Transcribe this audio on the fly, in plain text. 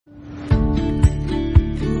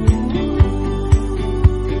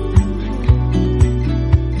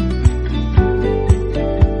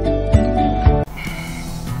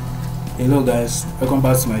Hello guys, welcome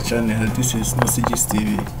back to my channel. This is Messages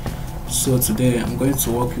TV. So today I'm going to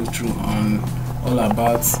walk you through on all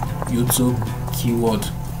about YouTube keyword,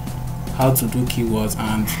 how to do keywords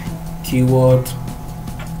and keyword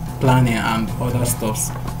planning and other stuff.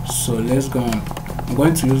 So let's go on. I'm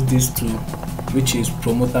going to use this tool, which is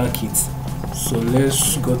promoterkit. So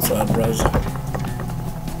let's go to our browser.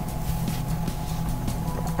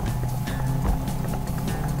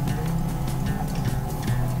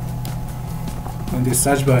 On the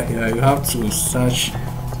search bar here, you have to search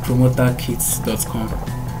promoterkit.com.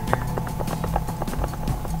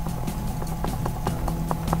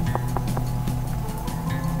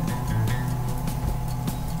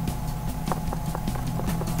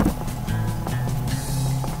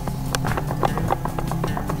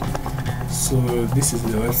 So this is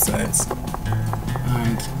the website,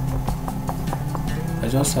 and I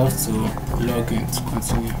just have to log in to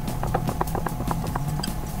continue.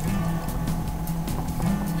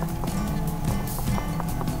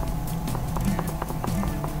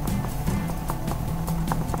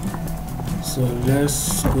 So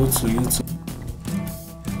let's go to YouTube.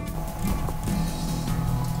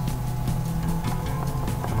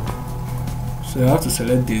 So you have to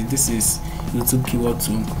select this. This is YouTube keyword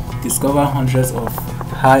tool. Discover hundreds of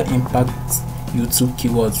high impact YouTube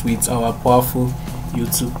keywords with our powerful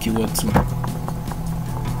YouTube keyword tool.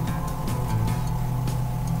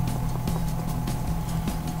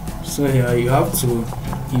 So here you have to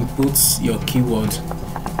input your keyword.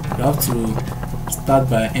 You have to start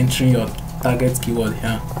by entering your target keyword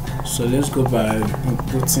here. So let's go by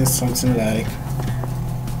inputting something like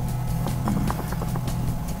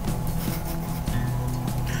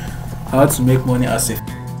how to make money as a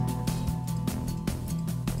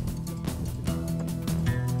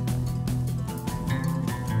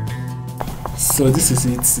so this is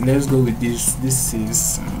it. Let's go with this. This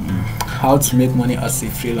is how to make money as a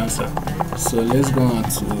freelancer. So let's go on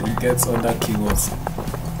to get other keywords.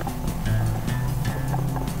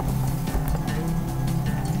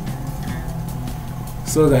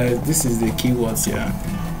 So guys, this is the keywords here.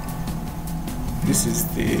 This is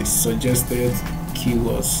the suggested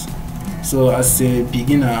keywords. So as a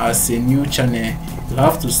beginner, as a new channel, you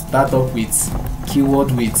have to start up with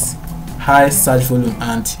keyword with high search volume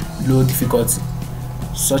and low difficulty,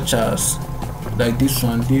 such as like this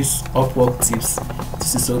one, this Upwork tips.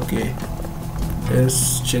 This is okay.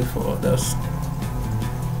 Let's check for others.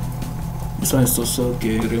 This one is also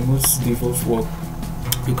okay. Remote DevOps work.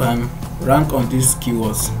 You can rank on these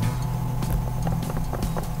keywords.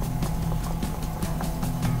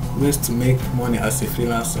 Ways to make money as a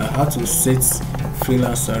freelancer, how to set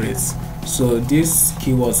freelancer rates. So these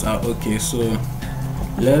keywords are okay. So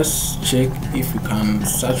let's check if we can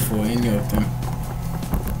search for any of them.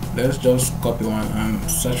 Let's just copy one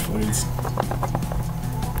and search for it.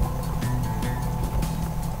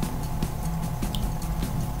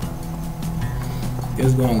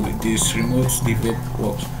 Let's go on with this remote DevOps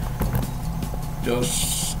work.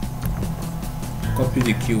 Just copy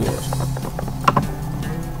the keyword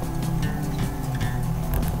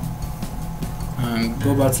and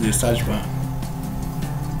go back to the search bar,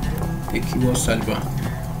 the keyword search bar.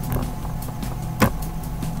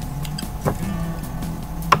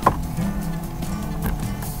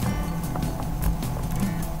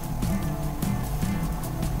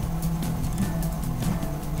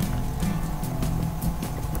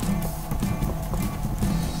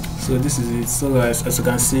 So this is it. So guys, as you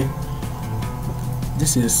can see,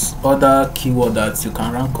 this is other keyword that you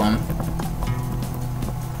can rank on.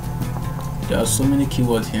 There are so many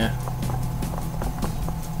keywords here.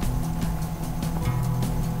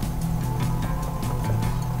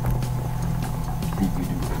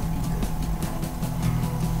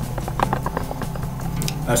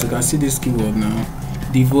 As you can see, this keyword now,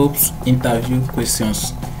 DevOps interview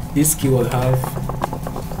questions. This keyword have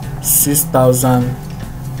 6,000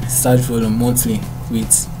 search volume monthly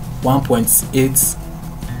with 1.8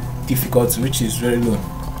 difficulty, which is very low.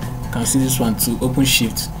 You can see this one too,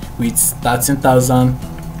 OpenShift with 13,000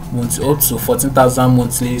 monthly up to 14,000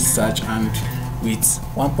 monthly search and with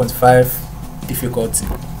 1.5 difficulty.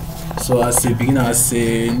 So as a beginner, as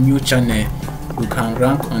a new channel, you can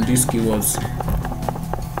rank on these keywords,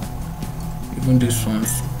 even these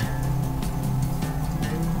ones.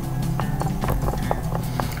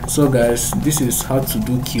 So guys, this is how to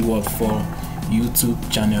do keyword for YouTube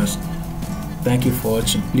channels. Thank you for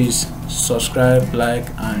watching. Please subscribe, like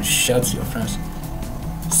and share to your friends.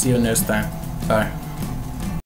 See you next time. Bye.